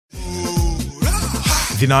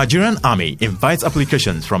The Nigerian Army invites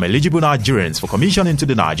applications from eligible Nigerians for commission into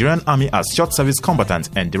the Nigerian Army as short service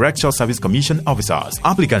combatant and direct short service commission officers.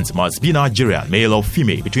 Applicants must be Nigerian, male or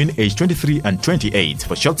female, between age 23 and 28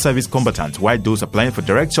 for short service combatant, while those applying for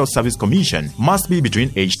direct short service commission must be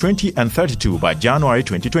between age 20 and 32 by January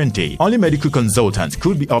 2020. Only medical consultants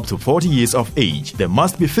could be up to 40 years of age. They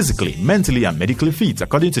must be physically, mentally, and medically fit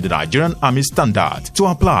according to the Nigerian Army standard. To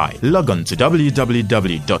apply, log on to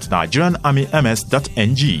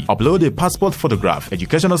www.nigerianarmyms.ng. Upload a passport photograph,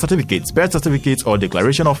 educational certificates, birth certificates or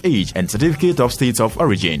declaration of age, and certificate of state of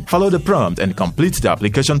origin. Follow the prompt and complete the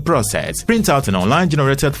application process. Print out an online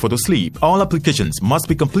generated photo slip. All applications must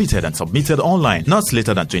be completed and submitted online not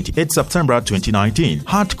later than 28 September 2019.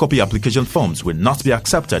 Hard copy application forms will not be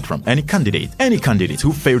accepted from any candidate. Any candidate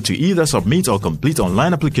who failed to either submit or complete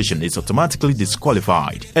online application is automatically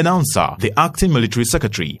disqualified. Announcer, the Acting Military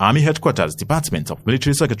Secretary, Army Headquarters, Department of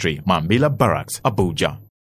Military Secretary, Mambila Barracks, Abuja.